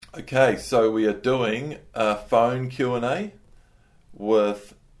Okay, so we are doing a phone Q&A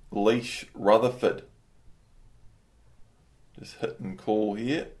with Leash Rutherford. Just hit and call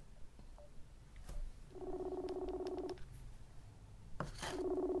here.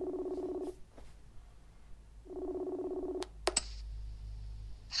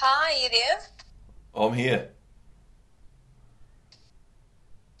 Hi, you there? I'm here.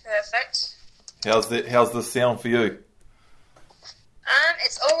 Perfect. How's the sound for you?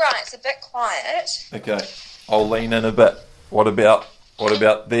 It's all right. It's a bit quiet. Okay, I'll lean in a bit. What about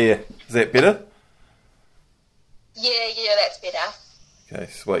there? Is that better? Yeah, that's better.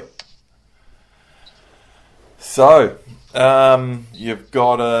 Okay, sweet. So, you've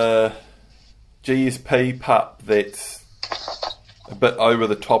got a GSP pup that's a bit over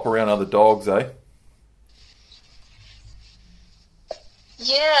the top around other dogs, eh?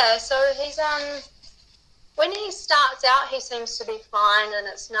 Yeah, so he's when he starts out, he seems to be fine and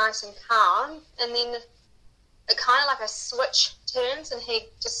it's nice and calm, and then it kind of like a switch turns and he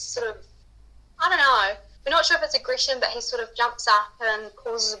just sort of, I don't know, we're not sure if it's aggression, but he sort of jumps up and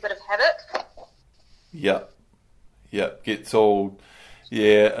causes a bit of havoc. Yep, gets all,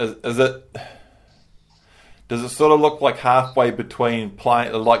 yeah, does it sort of look like halfway between play,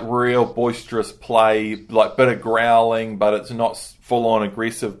 like real boisterous play, like bit of growling, but it's not full on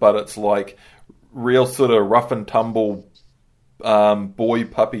aggressive, but it's like real sort of rough and tumble boy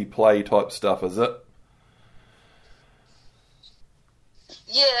puppy play type stuff, is it?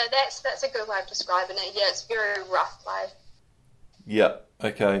 Yeah, that's a good way of describing it. Yeah, it's very rough play. Yeah,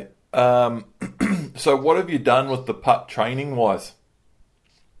 okay. So what have you done with the pup training wise?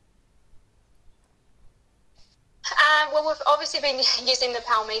 Well, we've obviously been using the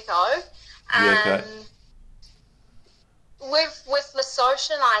Paumiko. Yeah, okay. With the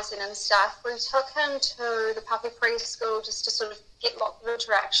socialising and stuff, we took him to the puppy preschool just to sort of get lots of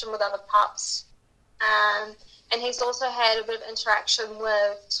interaction with other pups. And he's also had a bit of interaction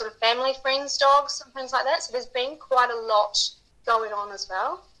with sort of family friends' dogs and things like that. So there's been quite a lot going on as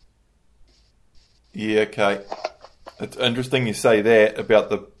well. Yeah, okay. It's interesting you say that about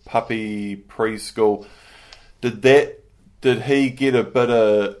the puppy preschool. Did he get a bit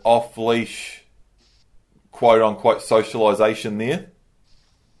of off-leash, quote-unquote, socialisation there?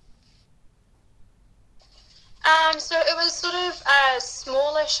 So it was sort of a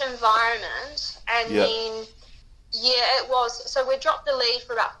smallish environment, and then, yeah, it was. So we dropped the lead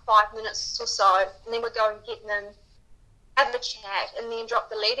for about 5 minutes or so, and then we'd go and get them, have a chat, and then drop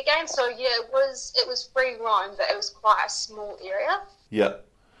the lead again. So, yeah, it was free roam, but it was quite a small area. Yeah.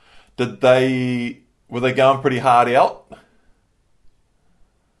 Were they going pretty hard out?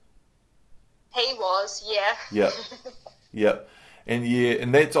 He was, yeah. Yeah. Yeah.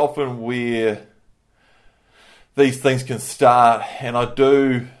 And that's often where these things can start. And I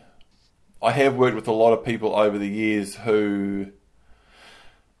have worked with a lot of people over the years who,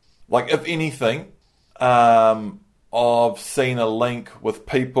 like, if anything, I've seen a link with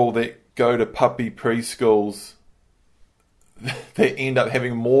people that go to puppy preschools that end up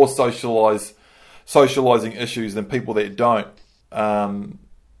having more socialising issues than people that don't.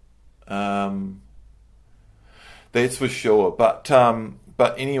 That's for sure. But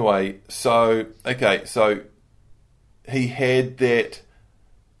anyway, so he had that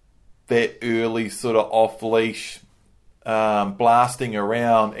early sort of off leash blasting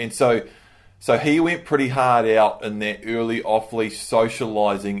around, and so he went pretty hard out in that early off leash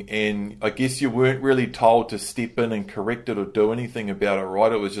socialising, and I guess you weren't really told to step in and correct it or do anything about it,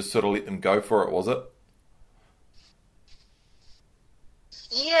 right? It was just sort of let them go for it, was it?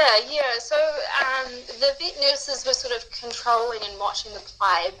 Yeah. So the vet nurses were sort of controlling and watching the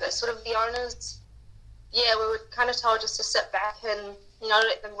play, but sort of the owners, yeah, we were kind of told just to sit back and,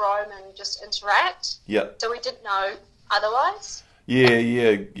 let them roam and just interact. Yeah. So we didn't know otherwise.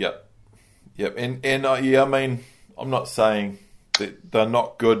 Yep. And I mean, I'm not saying that they're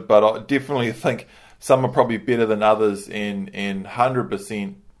not good, but I definitely think some are probably better than others, and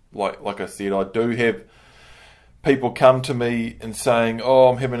 100%, like I said, I do have people come to me and saying, "Oh,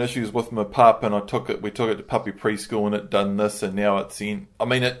 I'm having issues with my pup, and we took it to puppy preschool, and it done this, and now it's in." I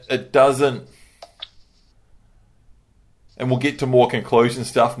mean, it doesn't, and we'll get to more conclusion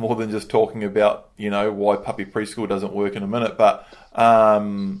stuff more than just talking about why puppy preschool doesn't work in a minute. But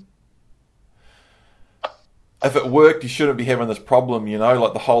if it worked, you shouldn't be having this problem.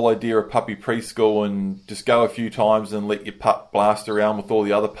 Like the whole idea of puppy preschool, and just go a few times and let your pup blast around with all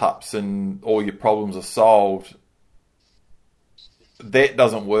the other pups, and all your problems are solved. That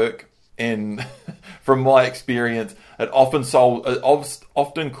doesn't work, and from my experience, it often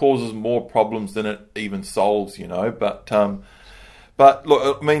causes more problems than it even solves. But But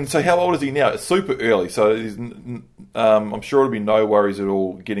look, I mean, so how old is he now? It's super early, so I'm sure it'll be no worries at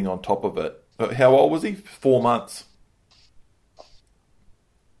all getting on top of it. But how old was he? 4 months.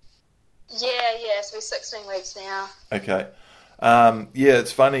 Yeah. So he's 16 weeks now. Okay. Yeah,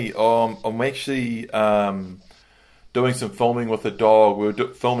 it's funny. I'm actually doing some filming with a dog. We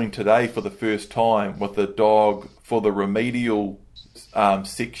were filming today for the first time with a dog for the remedial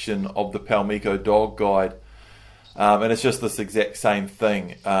section of the Paumiko Dog Guide. And it's just this exact same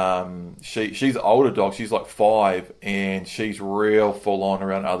thing. She's an older dog. She's like 5, and she's real full on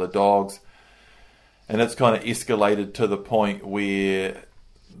around other dogs. And it's kind of escalated to the point where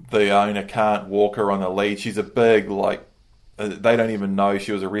the owner can't walk her on a lead. She's a big, like, they don't even know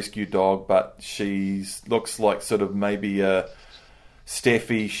she was a rescue dog, but she looks like sort of maybe a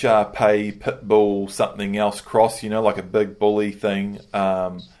Staffy, Shar-Pei, Pit Bull, something else cross, like a big bully thing.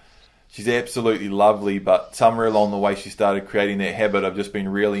 She's absolutely lovely, but somewhere along the way she started creating that habit of just being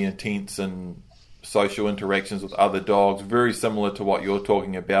really intense and social interactions with other dogs, very similar to what you're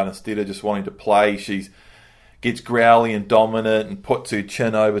talking about. Instead of just wanting to play, she gets growly and dominant and puts her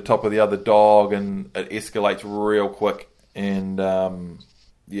chin over top of the other dog, and it escalates real quick. And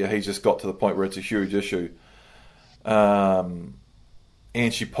he's just got to the point where it's a huge issue.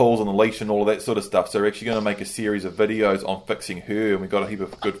 And she pulls on the leash and all of that sort of stuff. So we're actually going to make a series of videos on fixing her, and we've got a heap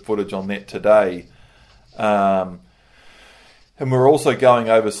of good footage on that today. And we're also going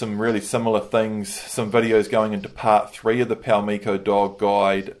over some really similar things, some videos going into part 3 of the Paumiko Dog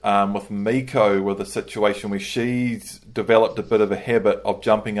Guide with Miko, with a situation where she's developed a bit of a habit of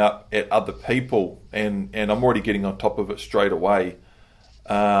jumping up at other people, and I'm already getting on top of it straight away.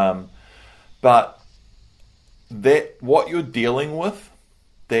 But that what you're dealing with,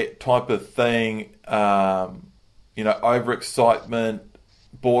 that type of thing, overexcitement,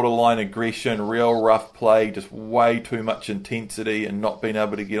 borderline aggression, real rough play, just way too much intensity and not being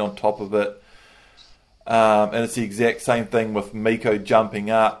able to get on top of it. And it's the exact same thing with Miko jumping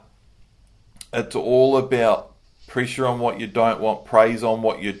up. It's all about pressure on what you don't want, praise on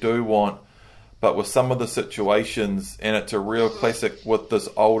what you do want. But with some of the situations, and it's a real classic with this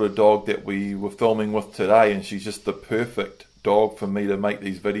older dog that we were filming with today, and she's just the perfect dog for me to make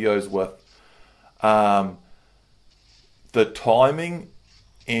these videos with. The timing,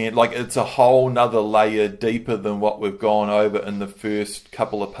 and like, it's a whole nother layer deeper than what we've gone over in the first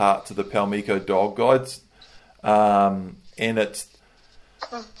couple of parts of the Paumiko Dog Guides. And it's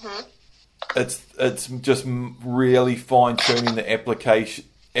just really fine-tuning the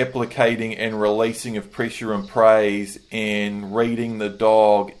applicating and releasing of pressure and praise, and reading the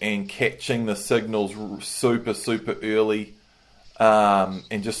dog and catching the signals super, super early,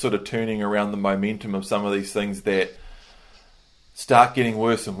 and just sort of turning around the momentum of some of these things that start getting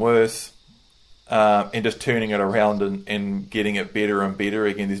worse and worse, and just turning it around and getting it better and better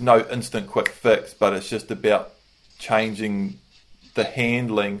again. There's no instant quick fix, but it's just about changing the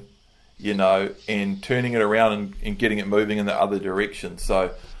handling, and turning it around and getting it moving in the other direction.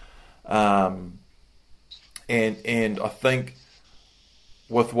 So, and I think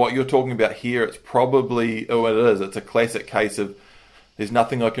with what you're talking about here, it's probably, it's a classic case of there's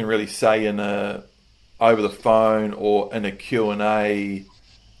nothing I can really say over the phone or in a Q&A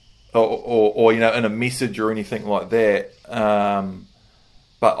or in a message or anything like that.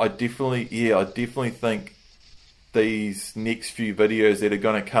 But I definitely think these next few videos that are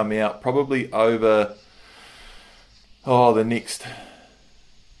going to come out probably over the next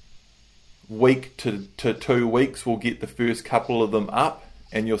week to 2 weeks, we'll get the first couple of them up,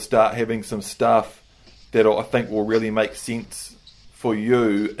 and you'll start having some stuff that I think will really make sense for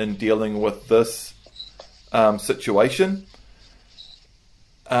you in dealing with this situation.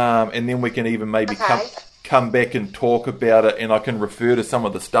 And then we can even maybe come back and talk about it, and I can refer to some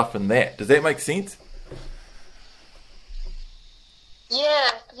of the stuff in that. Does that make sense?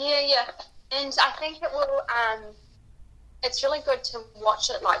 Yeah. And I think it will, it's really good to watch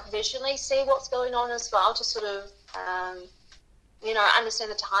it, like, visually see what's going on as well, to sort of,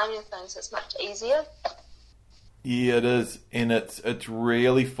 understand the timing of things. It's much easier. Yeah, it is. And it's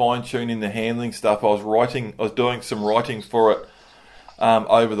really fine-tuning the handling stuff. I was doing some writing for it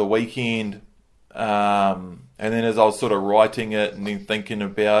over the weekend, and then as I was sort of writing it and then thinking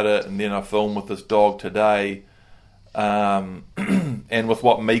about it, and then I filmed with this dog today, and with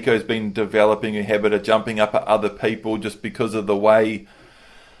what Miko's been developing a habit of jumping up at other people just because of the way,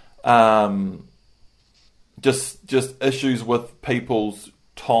 just issues with people's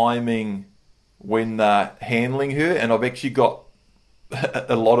timing when they're handling her. And I've actually got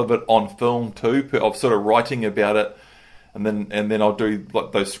a lot of it on film too. I'm sort of writing about it, and then I'll do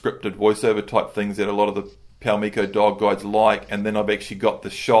like those scripted voiceover type things that a lot of the Paumiko dog guides like, and then I've actually got the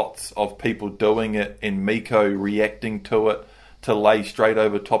shots of people doing it and Miko reacting to it to lay straight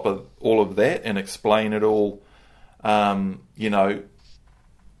over top of all of that and explain it all, you know,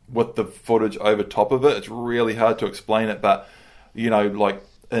 with the footage over top of it. It's really hard to explain it, but, you know, like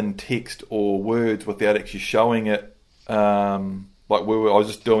in text or words without actually showing it. Like I was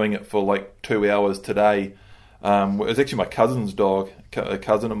just doing it for like 2 hours today. It was actually my cousin's dog, a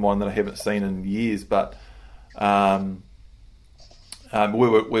cousin of mine that I haven't seen in years, but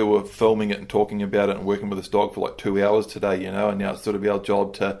we were filming it and talking about it and working with this dog for like 2 hours today, you know, and now it's sort of our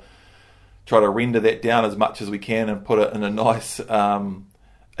job to try to render that down as much as we can and put it in a nice,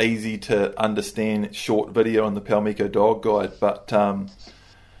 easy to understand short video on the Paumiko dog guide. But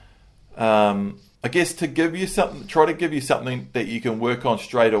I guess to give you something, try to give you something that you can work on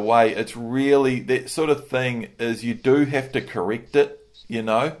straight away. It's really that sort of thing is you do have to correct it, you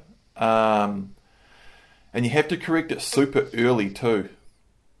know, and you have to correct it super early too,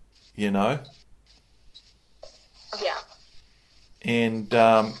 you know. Yeah. And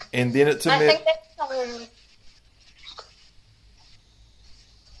then it's a I think that's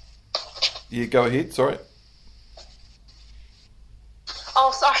Yeah, go ahead. Sorry.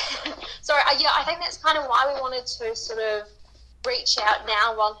 Oh, sorry. Sorry. Yeah, I think that's kind of why we wanted to sort of reach out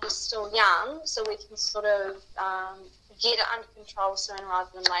now while he's still young, so we can sort of get it under control sooner rather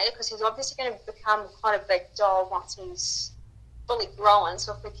than later, because he's obviously going to become quite a big dog once he's fully grown.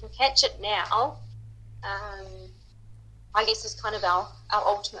 So if we can catch it now, I guess is kind of our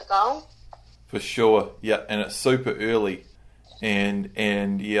ultimate goal. For sure, yeah, and it's super early,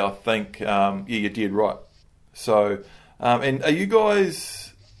 and yeah, I think yeah, you did right. So, and are you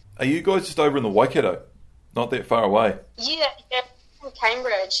guys just over in the Waikato, not that far away? Yeah, from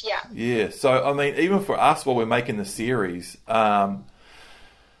Cambridge, yeah. Yeah, so I mean, even for us while we're making the series, you know,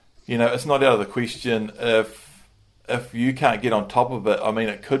 it's not out of the question if you can't get on top of it. I mean,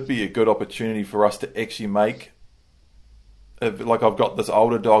 it could be a good opportunity for us to actually make. Like I've got this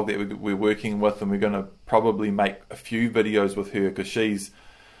older dog that we're working with, and we're going to probably make a few videos with her because she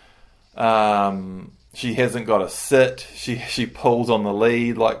hasn't got a sit. She pulls on the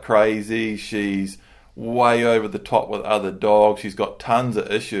lead like crazy. She's way over the top with other dogs. She's got tons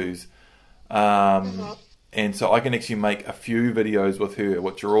of issues. And so I can actually make a few videos with her,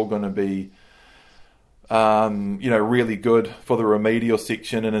 which are all going to be, you know, really good for the remedial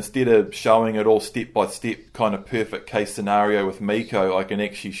section. And instead of showing it all step by step, kind of perfect case scenario with Miko, I can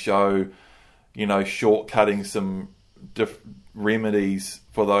actually show, you know, shortcutting some remedies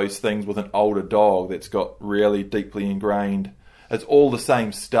for those things with an older dog that's got really deeply ingrained. It's all the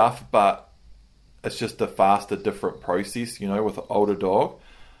same stuff, but it's just a faster, different process, you know, with an older dog.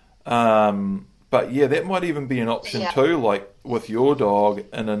 But yeah, that might even be an option too, like with your dog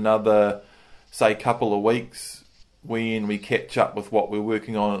in another, say, couple of weeks when we catch up with what we're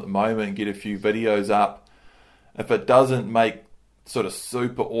working on at the moment and get a few videos up. If it doesn't make sort of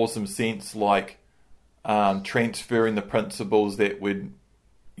super awesome sense, like transferring the principles that we're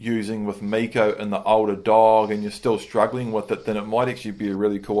using with Miko and the older dog, and you're still struggling with it, then it might actually be a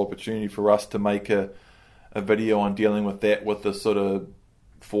really cool opportunity for us to make a video on dealing with that with the sort of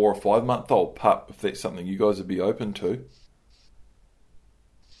 4 or 5 month old pup, if that's something you guys would be open to.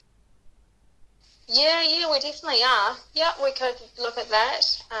 Yeah, we definitely are. Yeah, we could look at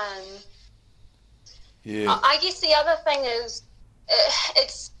that. Yeah. I guess the other thing is,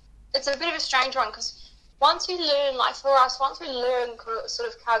 it's a bit of a strange one, because once you learn, like for us, once we learn sort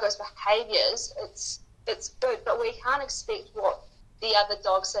of Cargo's behaviours, it's good, but we can't expect what the other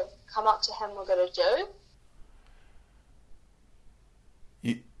dogs that come up to him are going to do.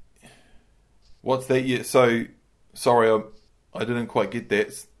 What's that? Yeah, so, sorry, I didn't quite get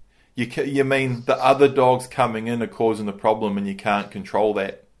that. You mean the other dogs coming in are causing the problem and you can't control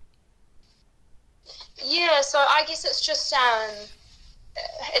that? Yeah, so I guess it's just,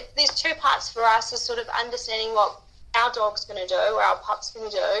 there's two parts for us, is sort of understanding what our dog's going to do, or our pup's going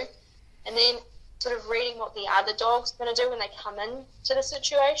to do, and then sort of reading what the other dog's going to do when they come in to the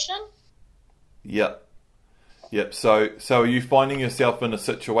situation. Yep. So are you finding yourself in a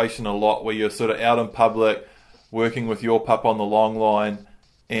situation a lot where you're sort of out in public, working with your pup on the long line,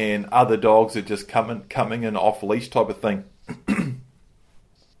 and other dogs are just coming in off leash type of thing?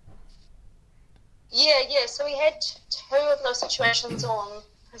 Yeah. So we had two of those situations on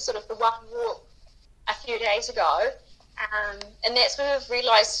sort of the one walk a few days ago, and that's when we've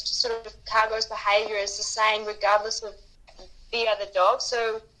realised sort of Cargo's behaviour is the same regardless of the other dog.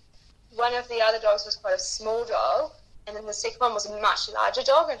 So one of the other dogs was quite a small dog, and then the second one was a much larger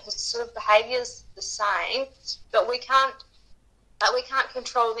dog, and his sort of behaviour is the same, but we can't Like, we can't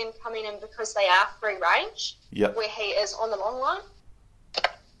control them coming in because they are free range. Yep. Where he is on the long line.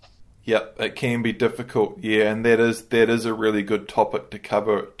 Yep, it can be difficult, yeah, and that is a really good topic to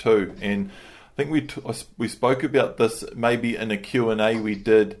cover too. And I think we spoke about this maybe in a Q&A we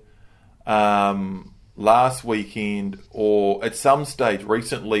did last weekend or at some stage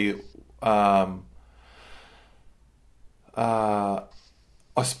recently. I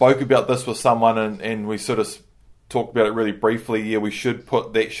spoke about this with someone and we sort of talked about it really briefly. Yeah,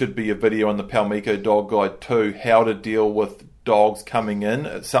 that should be a video on the Paumiko Dog Guide too, how to deal with dogs coming in.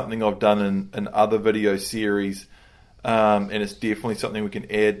 It's something I've done in other video series, and it's definitely something we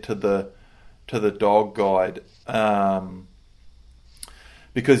can add to the dog guide,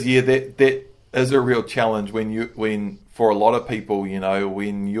 because that is a real challenge when for a lot of people,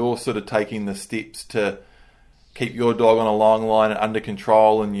 when you're sort of taking the steps to keep your dog on a long line and under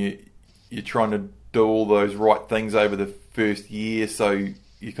control, and you're trying to do all those right things over the first year, so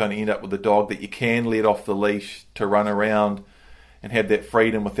you kind of end up with a dog that you can let off the leash to run around and have that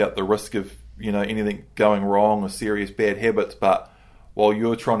freedom without the risk of anything going wrong or serious bad habits. But while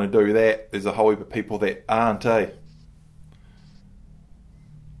you're trying to do that, there's a whole heap of people that aren't, Yeah.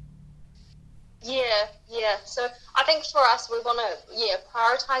 So I think for us, we want to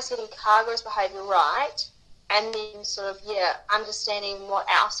prioritise getting Cargo's behaviour right, and then sort of understanding what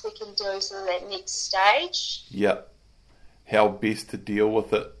else we can do so that next stage. Yep. How best to deal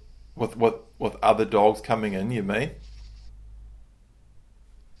with it with other dogs coming in, you mean?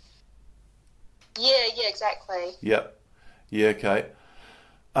 Yeah, exactly. Yep. Yeah, okay.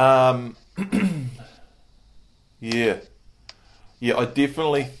 Yeah, I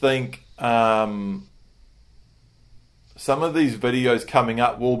definitely think some of these videos coming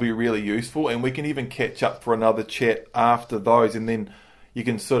up will be really useful, and we can even catch up for another chat after those, and then you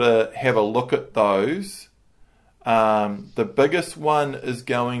can sort of have a look at those. The biggest one is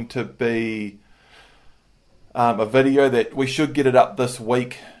going to be a video that we should get it up this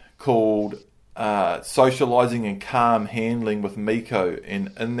week called Socializing and Calm Handling with Miko.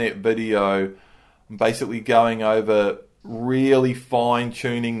 And in that video, I'm basically going over really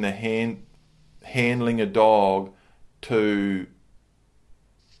fine-tuning the handling a dog to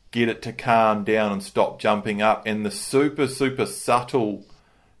get it to calm down and stop jumping up, and the super, super subtle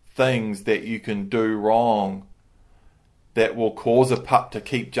things that you can do wrong that will cause a pup to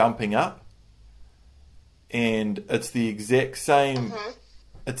keep jumping up. And it's the exact same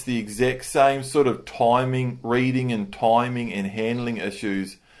it's the exact same sort of reading and timing and handling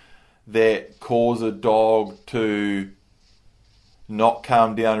issues that cause a dog to not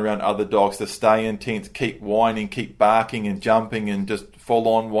calm down around other dogs, to stay intense, keep whining, keep barking and jumping and just full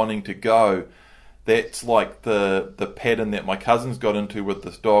on wanting to go. That's like the pattern that my cousin's got into with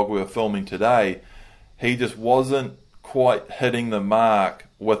this dog we were filming today. He just wasn't quite hitting the mark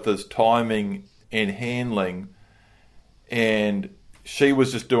with his timing and handling, and she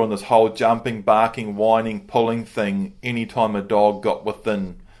was just doing this whole jumping, barking, whining, pulling thing anytime a dog got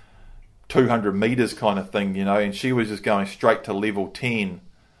within 200 meters kind of thing, and she was just going straight to level 10,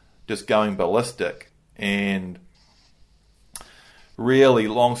 just going ballistic. And really,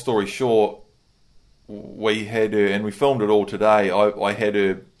 long story short, we had her, and we filmed it all today, I had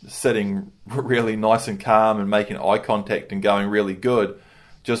her sitting really nice and calm and making eye contact and going really good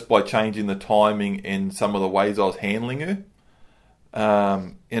just by changing the timing and some of the ways I was handling her.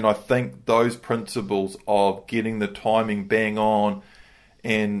 And I think those principles of getting the timing bang on,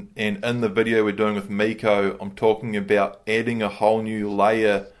 and in the video we're doing with Miko, I'm talking about adding a whole new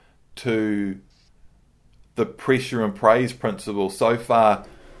layer to the pressure and praise principle. So far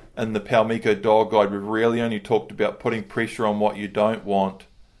in the Paumiko Dog Guide, we've really only talked about putting pressure on what you don't want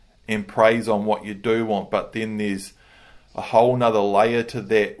and praise on what you do want. But then there's a whole nother layer to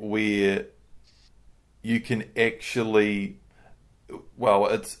that where you can actually,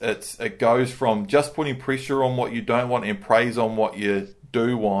 it goes from just putting pressure on what you don't want and praise on what you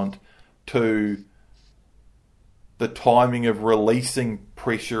do want to the timing of releasing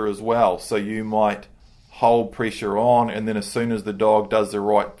pressure as well. So you might hold pressure on, and then as soon as the dog does the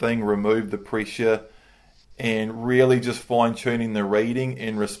right thing, remove the pressure, and really just fine-tuning the reading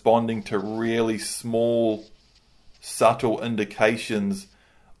and responding to really small, subtle indications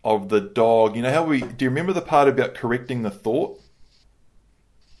of the dog. You know how do you remember the part about correcting the thought?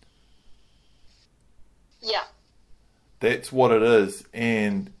 Yeah. That's what it is.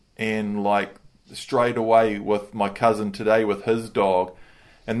 And like straight away with my cousin today with his dog,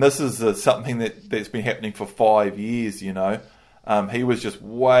 and this is something that's been happening for 5 years, he was just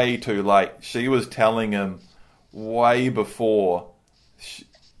way too late. She was telling him way before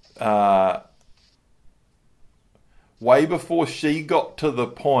way before she got to the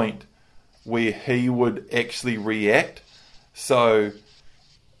point where he would actually react. So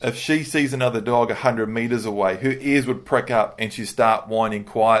if she sees another dog 100 metres away, her ears would prick up and she'd start whining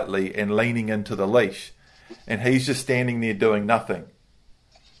quietly and leaning into the leash. And he's just standing there doing nothing.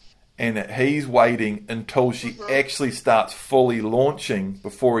 And he's waiting until she actually starts fully launching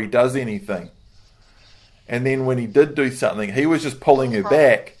before he does anything. And then when he did do something, he was just pulling her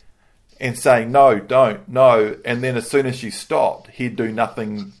back and saying, no, don't, no. And then as soon as she stopped, he'd do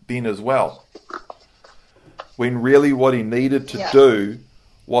nothing then as well. When really what he needed to do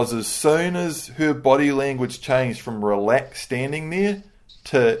was, as soon as her body language changed from relaxed standing there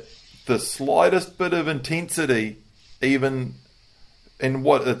to the slightest bit of intensity, even in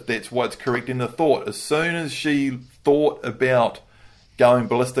that's what's correcting the thought. As soon as she thought about going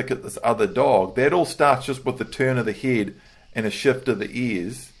ballistic at this other dog, that all starts just with the turn of the head and a shift of the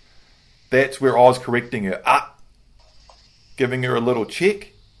ears. That's where I was correcting her. Giving her a little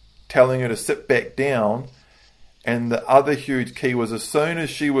check, telling her to sit back down. And the other huge key was, as soon as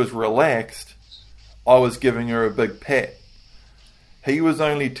she was relaxed, I was giving her a big pat. He was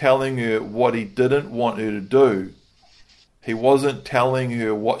only telling her what he didn't want her to do. He wasn't telling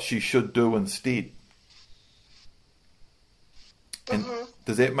her what she should do instead. And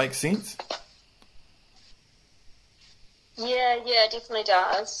does that make sense? Yeah, it definitely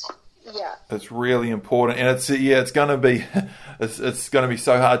does. Yeah, it's really important, and it's going to be it's going to be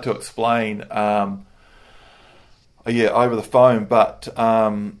so hard to explain. Over the phone, but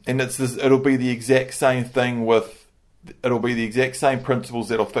and it'll be the exact same thing it'll be the exact same principles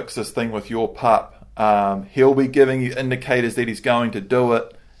that'll fix this thing with your pup. He'll be giving you indicators that he's going to do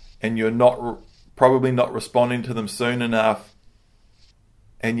it, and you're probably not responding to them soon enough,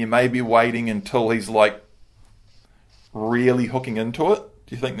 and you may be waiting until he's like really hooking into it.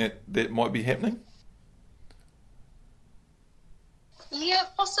 Do you think that might be happening? Yeah,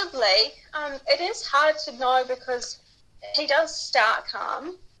 possibly. It is hard to know because he does start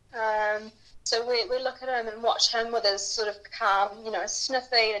calm. So we look at him and watch him with his sort of calm,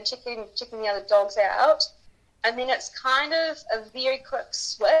 sniffing and checking the other dogs out. And then it's kind of a very quick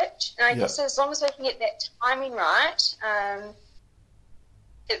switch. And I guess as long as we can get that timing right,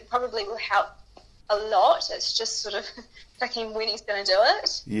 it probably will help a lot. It's just sort of picking when he's going to do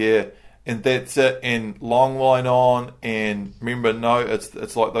it. Yeah. And that's it, and long line on, and remember,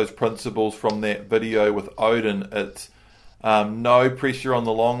 it's like those principles from that video with Odin. It's no pressure on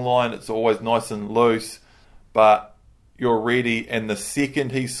the long line, it's always nice and loose, but you're ready, and the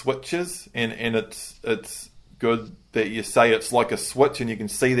second he switches, and it's good that you say it's like a switch, and you can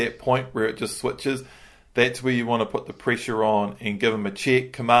see that point where it just switches. That's where you want to put the pressure on and give him a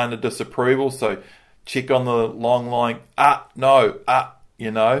check, command of disapproval, so check on the long line, no,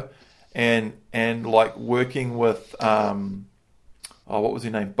 and like working with what was her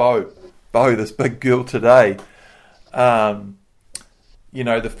name? Bo, this big girl today. The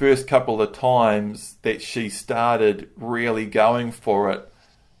first couple of times that she started really going for it,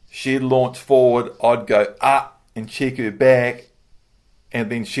 she'd launch forward, I'd go and check her back,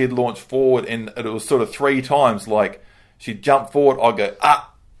 and then she'd launch forward, and it was sort of 3 times. Like she'd jump forward, I'd go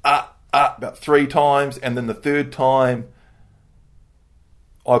about 3 times, and then the third time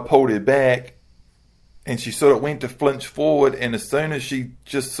I pulled her back, and she sort of went to flinch forward, and as soon as she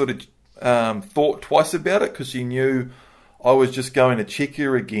just sort of thought twice about it, because she knew I was just going to check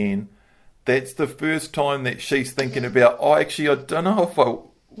her again, that's the first time that she's thinking about, I don't know if I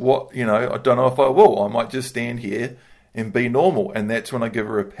don't know if I will. I might just stand here and be normal, and that's when I give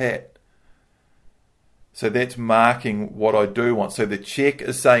her a pat. So that's marking what I do want. So the check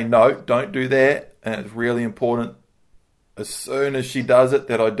is saying, no, don't do that, and it's really important as soon as she does it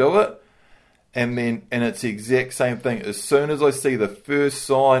that I do it. And it's the exact same thing. As soon as I see the first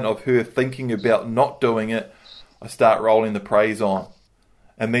sign of her thinking about not doing it, I start rolling the praise on.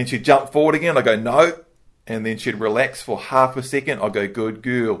 And then she'd jump forward again, I go, no. And then she'd relax for half a second, I go, good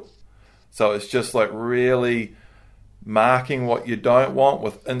girl. So it's just like really marking what you don't want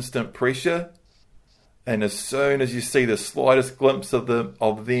with instant pressure. And as soon as you see the slightest glimpse of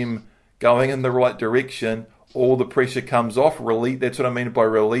them going in the right direction, all the pressure comes off. That's what I mean by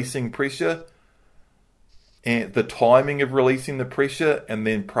releasing pressure. And the timing of releasing the pressure, and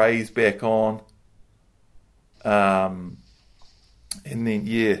then praise back on. And then,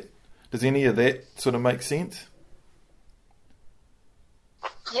 does any of that sort of make sense?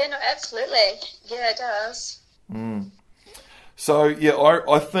 Yeah, no, absolutely. Yeah, it does. So,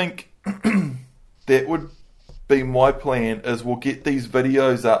 I think that would be my plan, is we'll get these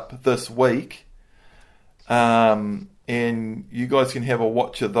videos up this week. And you guys can have a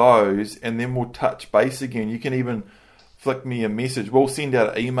watch of those, and then we'll touch base again. You can even flick me a message. We'll send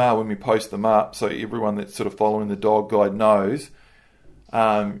out an email when we post them up, so everyone that's sort of following the dog guide knows.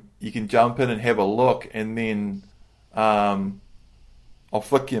 You can jump in and have a look, and then I'll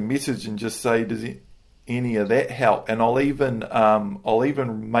flick you a message and just say, does any of that help? And I'll even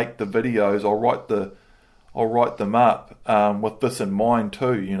make the videos. I'll write them up with this in mind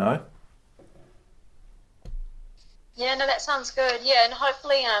too. You know. Yeah, no, that sounds good. Yeah, and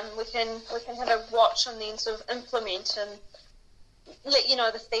hopefully we can have a watch and then sort of implement and let you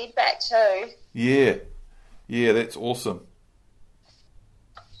know the feedback too. Yeah, that's awesome.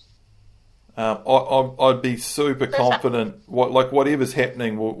 I'd be super confident. Whatever's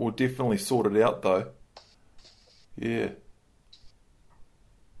happening, we'll definitely sort it out though. Yeah.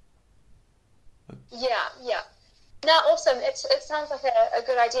 Yeah. No, awesome. It sounds like a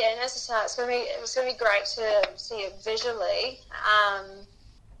good idea, and as I say, it's gonna be great to see it visually,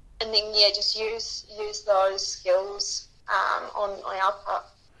 and then just use those skills on our part.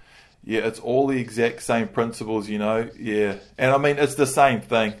 Yeah, it's all the exact same principles, you know. Yeah, and I mean it's the same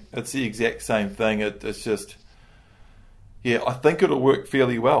thing. It's the exact same thing. It's just, I think it'll work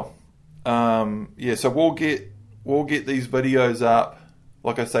fairly well. So we'll get these videos up.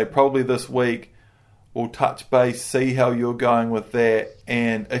 Like I say, probably this week. We'll touch base, see how you're going with that,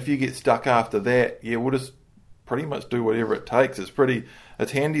 and if you get stuck after that, we'll just pretty much do whatever it takes. It's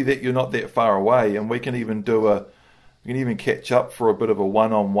handy that you're not that far away, and we can even catch up for a bit of a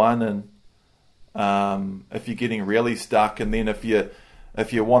one-on-one, and if you're getting really stuck, and then if you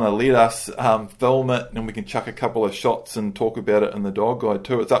want to let us film it, and we can chuck a couple of shots and talk about it in the dog guide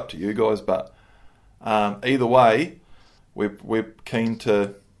too. It's up to you guys, but either way, we're keen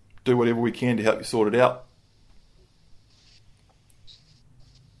to do whatever we can to help you sort it out.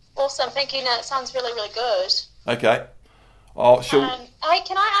 Awesome, thank you. No, it sounds really, really good. Okay. Oh, sure. Hey,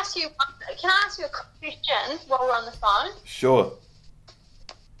 can I ask you a question while we're on the phone? Sure.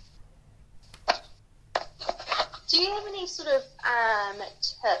 Do you have any sort of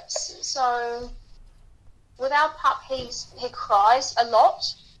tips? So, with our pup, he cries a lot.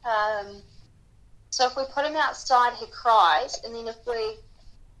 So if we put him outside, he cries, and then if we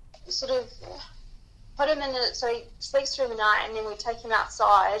sort of put him in so he sleeps through the night, and then we take him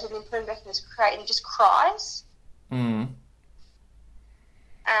outside and then put him back in his crate, and he just cries. Mm.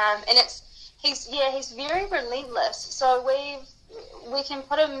 And he's very relentless. So we can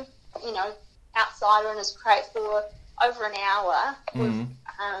put him, outside or in his crate for over an hour. Mm.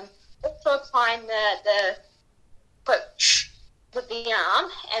 Also applying the quick with the arm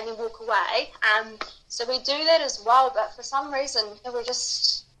and then walk away. So we do that as well, but for some reason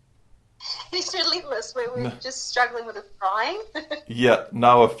he's relentless. We're just struggling with his crying. Yeah,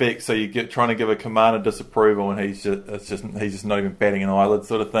 no effect. So you trying to give a command of disapproval, and he's just not even batting an eyelid,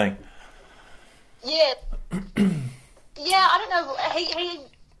 sort of thing. Yeah, I don't know. He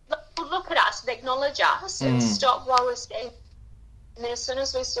will look at us and acknowledge us and stop while we're standing, and then as soon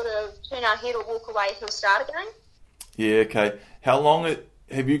as we sort of turn our head or walk away, he'll start again. Yeah. Okay. How long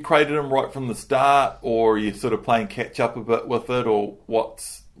have you crated him right from the start, or are you sort of playing catch up a bit with it, or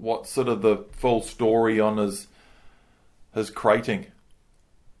what's sort of the full story on his crating?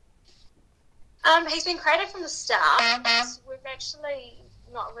 He's been crated from the start. We've actually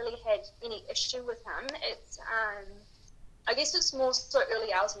not really had any issue with him. It's I guess it's more so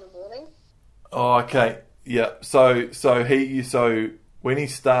early hours in the morning. Oh, okay. Yeah. So when he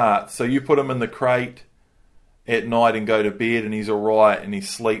starts, so you put him in the crate at night and go to bed, and he's all right, and he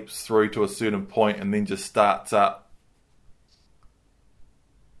sleeps through to a certain point, and then just starts up.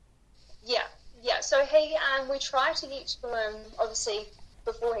 Yeah. So we try to get to him obviously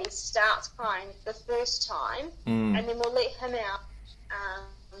before he starts crying the first time, and then we'll let him out.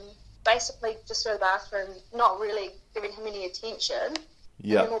 Basically just to the bathroom, not really giving him any attention.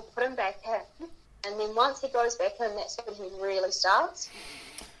 Yeah. And then we'll put him back in, and then once he goes back in, that's when he really starts.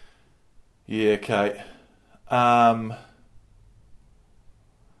 Yeah. Okay. How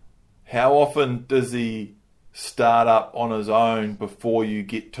often does he start up on his own before you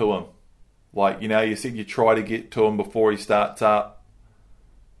get to him? Like, you said you try to get to him before he starts up.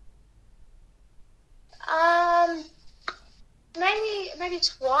 Maybe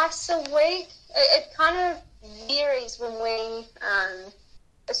twice a week. It kind of varies when we,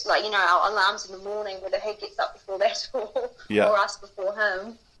 it's like, our alarms in the morning, whether he gets up before that or us before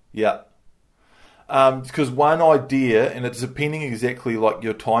him. Yeah. Because one idea, and it's depending exactly like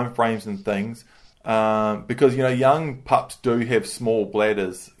your time frames and things, because young pups do have small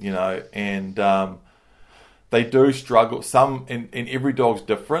bladders, and they do struggle. Some and every dog's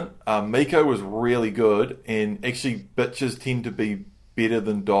different. Miko was really good, and actually bitches tend to be better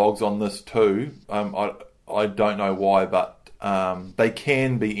than dogs on this too. I I don't know why, but they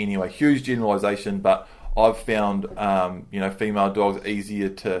can be anyway. Huge generalisation, but I've found female dogs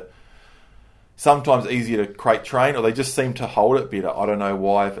sometimes easier to crate train, or they just seem to hold it better. I don't know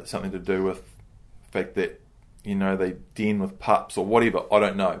why, if it's something to do with the fact that they den with pups or whatever. I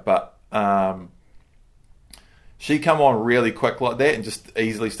don't know, but she come on really quick like that and just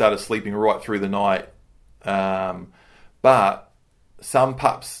easily started sleeping right through the night. But some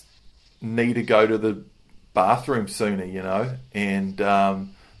pups need to go to the bathroom sooner, and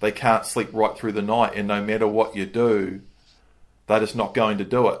they can't sleep right through the night, and no matter what you do, they're just not going to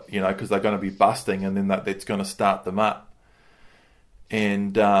do it, because they're going to be busting, and then that's going to start them up.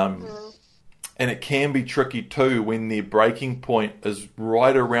 And it can be tricky too when their breaking point is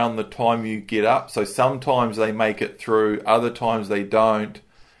right around the time you get up. So sometimes they make it through, other times they don't,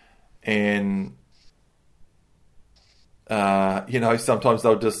 and sometimes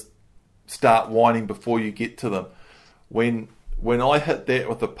they'll just start whining before you get to them. When I hit that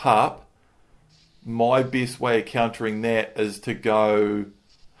with a pup, my best way of countering that is to go,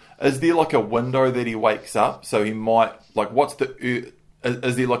 is there like a window that he wakes up? So he might,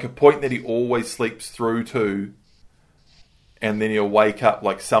 is there like a point that he always sleeps through to, and then he'll wake up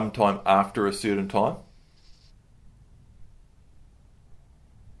like sometime after a certain time?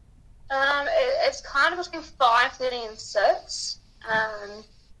 It's kind of between 5:30 and 6.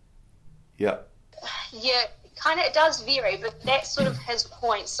 Yeah. Yeah, kind of, it does vary, but that sort of his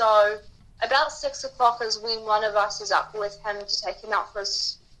point. So about 6 o'clock is when one of us is up with him to take him out for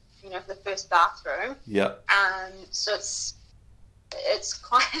his, for the first bathroom. Yeah. So it's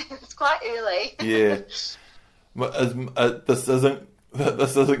quite early. Yeah. This isn't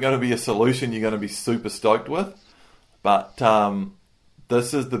going to be a solution you're going to be super stoked with, but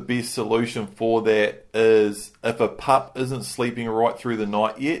this is the best solution for that. Is if a pup isn't sleeping right through the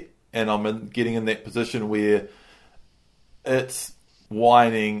night yet, and I'm getting in that position where it's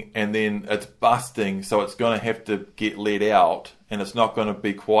whining and then it's busting, so it's going to have to get let out, and it's not going to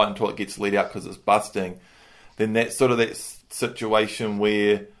be quiet until it gets let out because it's busting, then that's sort of that situation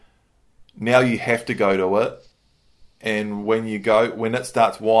where now you have to go to it, and when it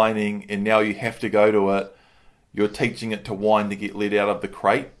starts whining and now you have to go to it, you're teaching it to whine to get let out of the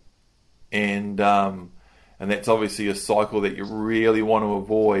crate, and that's obviously a cycle that you really want to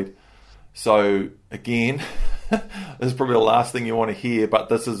avoid. So again, this is probably the last thing you want to hear, but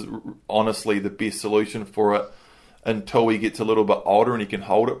this is honestly the best solution for it until he gets a little bit older and he can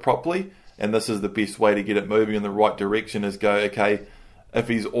hold it properly. And this is the best way to get it moving in the right direction, is go, okay, if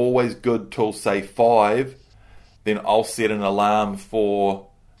he's always good till say 5, then I'll set an alarm for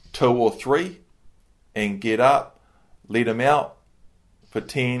 2 or 3 and get up, let him out for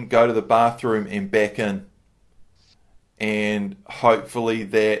 10, go to the bathroom and back in. And hopefully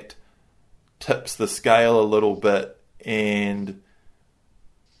that tips the scale a little bit, and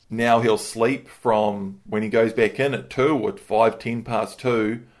now he'll sleep from when he goes back in at 2 or 5, 10 past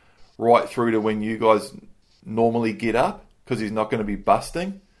 2, right through to when you guys normally get up, because he's not going to be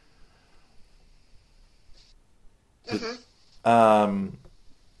busting. Mm-hmm.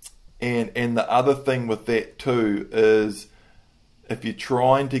 And the other thing with that too is, if you're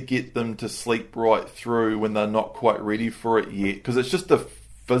trying to get them to sleep right through when they're not quite ready for it yet, because it's just a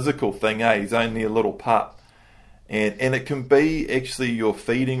physical thing, he's only a little pup, and it can be actually your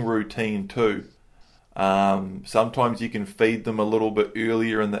feeding routine too. Sometimes you can feed them a little bit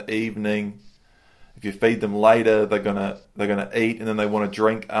earlier in the evening. If you feed them later, they're gonna eat, and then they want to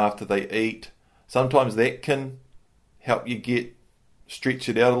drink after they eat. Sometimes that can help you stretch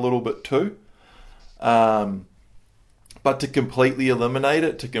it out a little bit too. But to completely eliminate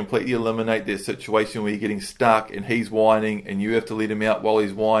that situation where you're getting stuck and he's whining and you have to let him out while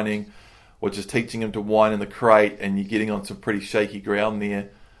he's whining, or just teaching him to whine in the crate, and you're getting on some pretty shaky ground there.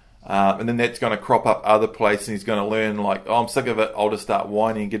 And then that's going to crop up other places, and he's going to learn I'm sick of it, I'll just start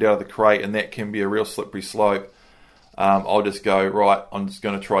whining and get out of the crate, and that can be a real slippery slope. I'll just go, right, I'm just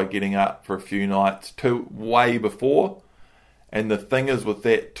going to try getting up for a few nights way before. And the thing is with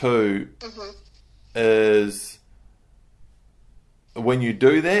that too, is when you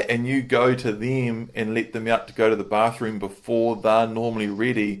do that and you go to them and let them out to go to the bathroom before they're normally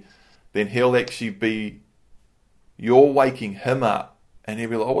ready, then he'll actually you're waking him up, and he'll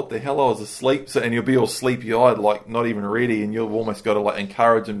be like, oh, what the hell, I was asleep. And he'll be all sleepy-eyed, not even ready, and you've almost got to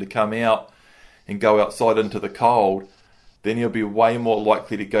encourage him to come out and go outside into the cold. Then he'll be way more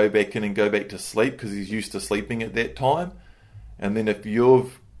likely to go back in and go back to sleep, because he's used to sleeping at that time. And then if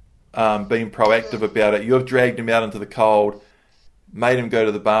you've been proactive about it, you've dragged him out into the cold, made him go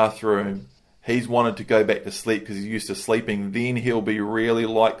to the bathroom, he's wanted to go back to sleep because he's used to sleeping, then he'll be really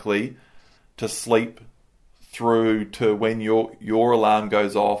likely to sleep through to when your alarm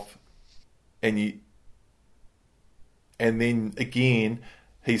goes off, and then again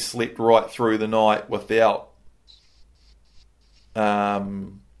he slept right through the night without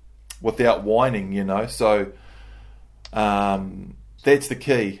whining, you know. So that's the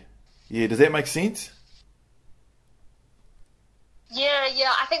key. Yeah, does that make sense? Yeah,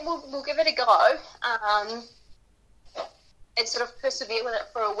 I think we'll give it a go, and sort of persevere with it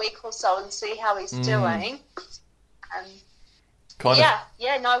for a week or so and see how he's doing.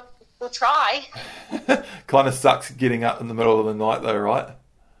 We'll try. Kind of sucks getting up in the middle of the night though, right?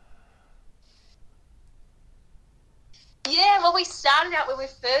 Yeah, well, we started out when we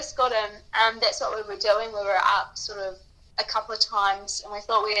first got him. That's what we were doing. We were up sort of a couple of times, and we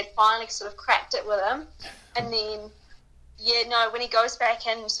thought we had finally sort of cracked it with him. And then, when he goes back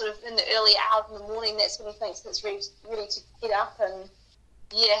in sort of in the early hours in the morning, that's when he thinks it's ready to get up, and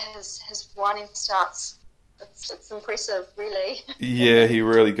his whining starts. It's impressive, really. Yeah, he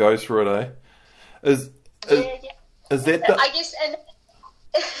really goes for it, eh? Is that the... I guess, and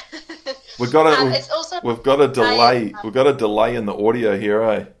we've got a delay. We've got a delay in the audio here,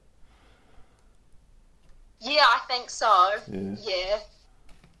 eh? Yeah, I think so. Yeah.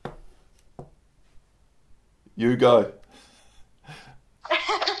 You go.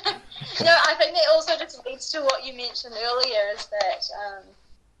 No, I think that also just leads to what you mentioned earlier, is that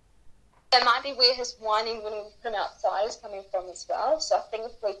that might be where his whining when we put him outside is coming from as well. So I think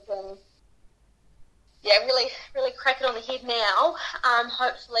if we can, really, really crack it on the head now,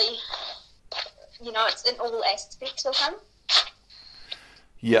 hopefully, it's in all aspects of him.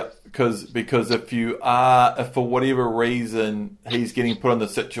 Yeah, because if for whatever reason he's getting put in the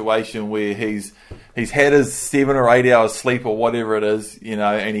situation where he's had his 7 or 8 hours sleep or whatever it is,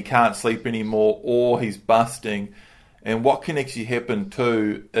 and he can't sleep anymore, or he's busting, and what can actually happen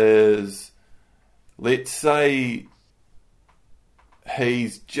too is, let's say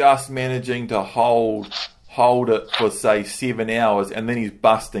he's just managing to hold it for say 7 hours, and then he's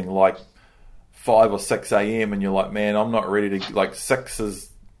busting like 5 or 6 a.m. and you're like, man, I'm not ready to, like 6 is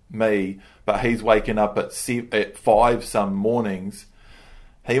me, but he's waking up at 5 some mornings.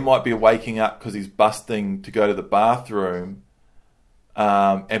 He might be waking up because he's busting to go to the bathroom,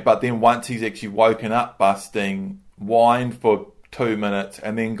 but then once he's actually woken up busting, whined for 2 minutes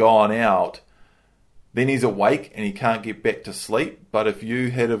and then gone out, then he's awake and he can't get back to sleep. But if you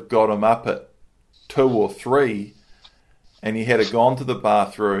had have got him up at 2 or 3 and he had have gone to the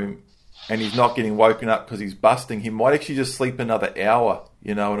bathroom and he's not getting woken up because he's busting, he might actually just sleep another hour,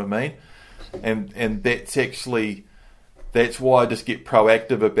 you know what I mean? And that's why I just get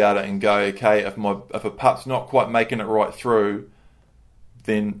proactive about it and go, okay, if a pup's not quite making it right through,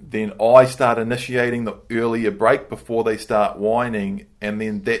 then I start initiating the earlier break before they start whining, and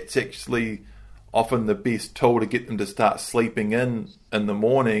then that's actually often the best tool to get them to start sleeping in the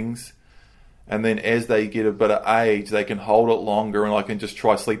mornings. And then as they get a bit of age, they can hold it longer, and I can just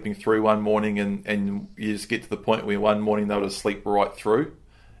try sleeping through one morning, and you just get to the point where one morning they'll just sleep right through,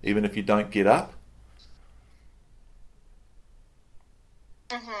 even if you don't get up.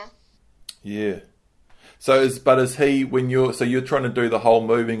 Mm-hmm. Yeah. So is he, when you're trying to do the whole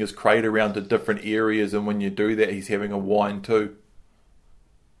moving his crate around to different areas, and when you do that, he's having a whine too?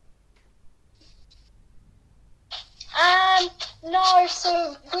 No,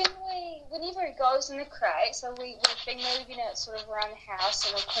 so whenever he goes in the crate, so we've been moving it sort of around the house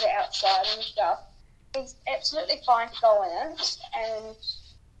and we'll put it outside and stuff, he's absolutely fine to go in it, and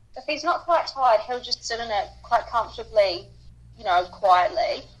if he's not quite tired, he'll just sit in it quite comfortably,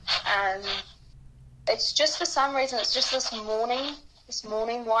 quietly, and it's just for some reason, it's just this morning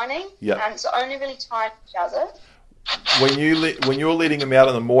whining, and it's the only really time he does it. When you're letting him out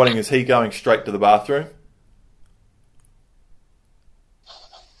in the morning, is he going straight to the bathroom?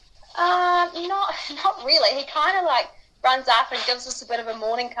 Not really. He kind of like runs up and gives us a bit of a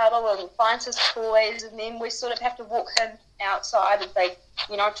morning cuddle and finds his toys, and then we sort of have to walk him outside and say,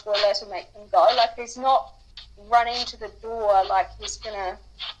 toilet and make him go. Like, he's not running to the door like he's gonna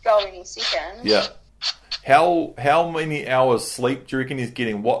go any second. Yeah. How many hours sleep do you reckon he's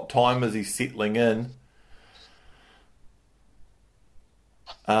getting? What time is he settling in?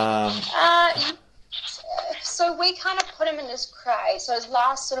 So we kind of put him in this crate. So his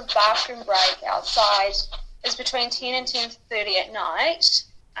last sort of bathroom break outside is between 10 and 10:30 at night.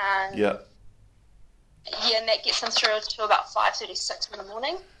 And and that gets him through to about 5:36 in the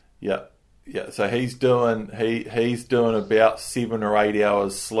morning. Yeah. So he's doing about 7 or 8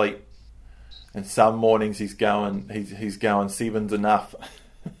 hours sleep, and some mornings he's going 7's enough.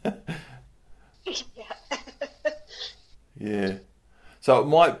 Yeah. Yeah. So it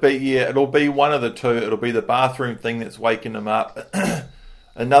might be, it'll be one of the two. It'll be the bathroom thing that's waking them up.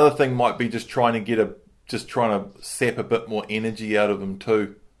 Another thing might be just trying to sap a bit more energy out of them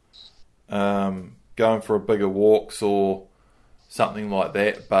too. Going for a bigger walks or something like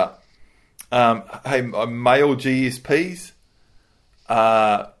that. But hey, male GSPs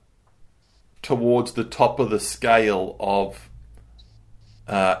are towards the top of the scale of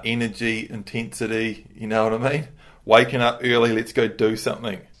energy intensity. You know what I mean? Waking up early, let's go do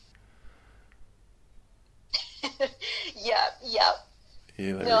something. Yeah.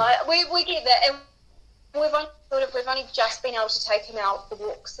 No, we get that, and we've only just been able to take him out for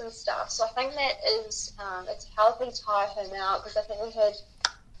walks and stuff. So I think that is it's helping tire him out, because I think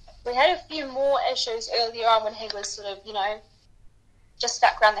we had a few more issues earlier on when he was sort of, just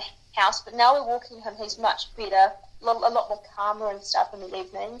stuck around the house. But now we're walking him, he's much better, a lot more calmer and stuff in the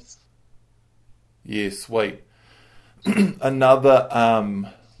evenings. Yeah, sweet. Another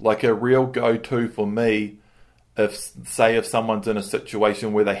like a real go-to for me, if someone's in a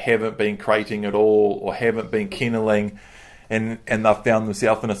situation where they haven't been crating at all or haven't been kenneling, and they've found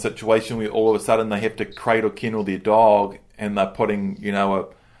themselves in a situation where all of a sudden they have to crate or kennel their dog, and they're putting a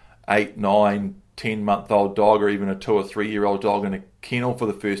 8, 9, 10-month-old dog or even a 2 or 3-year-old dog in a kennel for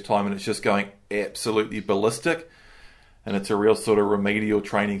the first time, and it's just going absolutely ballistic, and it's a real sort of remedial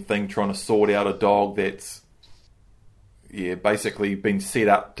training thing, trying to sort out a dog that's basically been set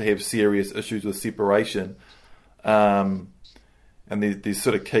up to have serious issues with separation. And there's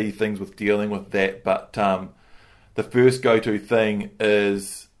sort of key things with dealing with that. But the first go-to thing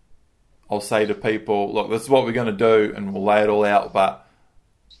is, I'll say to people, look, this is what we're going to do, and we'll lay it all out. But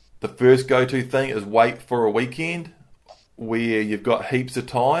the first go-to thing is wait for a weekend where you've got heaps of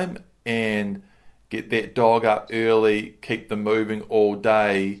time, and get that dog up early, keep them moving all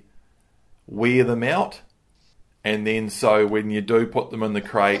day, wear them out. And then so when you do put them in the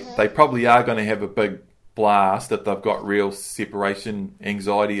crate, they probably are going to have a big blast if they've got real separation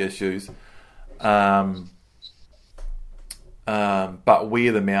anxiety issues. But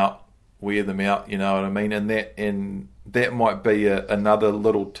wear them out, you know what I mean? And that might be another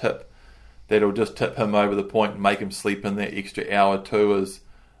little tip that'll just tip him over the point and make him sleep in that extra hour too, is,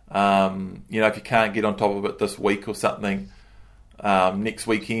 if you can't get on top of it this week or something, next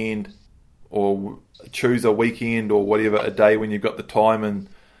weekend, or choose a weekend or whatever, a day when you've got the time, and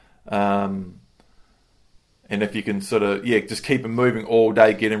if you can sort of just keep him moving all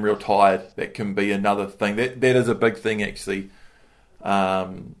day, get him real tired. That can be another thing. That is a big thing actually.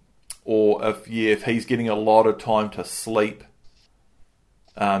 Or if he's getting a lot of time to sleep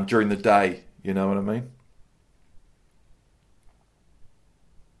during the day, you know what I mean?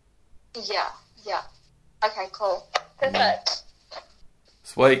 Yeah. Okay, cool. Perfect.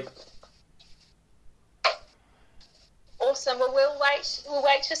 Sweet. Awesome. Well, we'll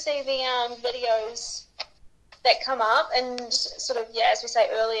wait to see the videos that come up, and sort of, as we say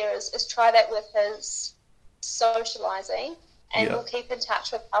earlier, is try that with his socialising, and we'll keep in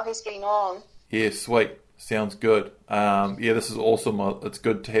touch with how he's getting on. Yeah, sweet. Sounds good. This is awesome. It's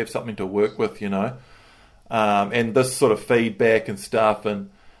good to have something to work with, and this sort of feedback and stuff,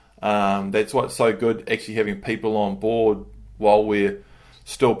 and that's what's so good, actually having people on board while we're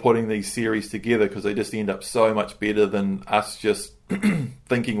still putting these series together, because they just end up so much better than us just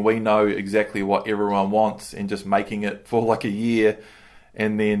thinking we know exactly what everyone wants and just making it for like a year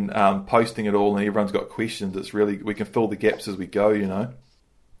and then posting it all, and everyone's got questions. It's really, we can fill the gaps as we go, Yeah.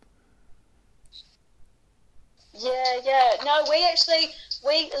 No, we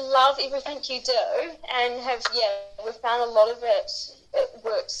love everything you do, and we've found a lot of it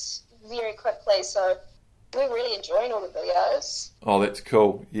works very quickly, so we're really enjoying all the videos. Oh, that's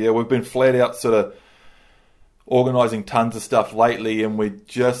cool. Yeah, we've been flat out sort of organising tons of stuff lately, and we're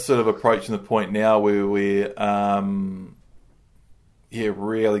just sort of approaching the point now where we're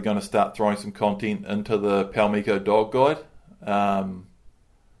really going to start throwing some content into the Paumiko Dog Guide.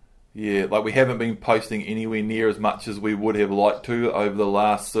 We haven't been posting anywhere near as much as we would have liked to over the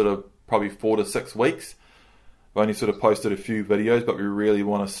last sort of probably 4 to 6 weeks. We've only sort of posted a few videos, but we really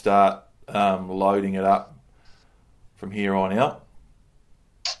want to start loading it up from here on out.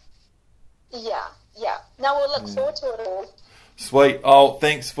 Yeah. No, we'll look forward to it all. Sweet. Oh,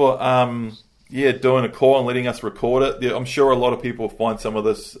 thanks for doing a call and letting us record it. Yeah, I'm sure a lot of people find some of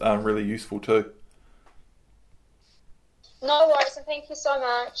this really useful too. No worries, and thank you so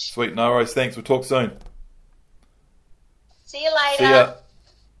much. Sweet, no worries. Thanks. We'll talk soon. See you later. See ya.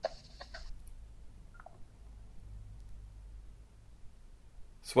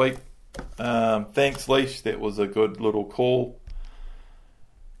 Sweet. Thanks, Leash. That was a good little call.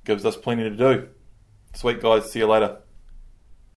 Gives us plenty to do. Sweet, guys. See you later.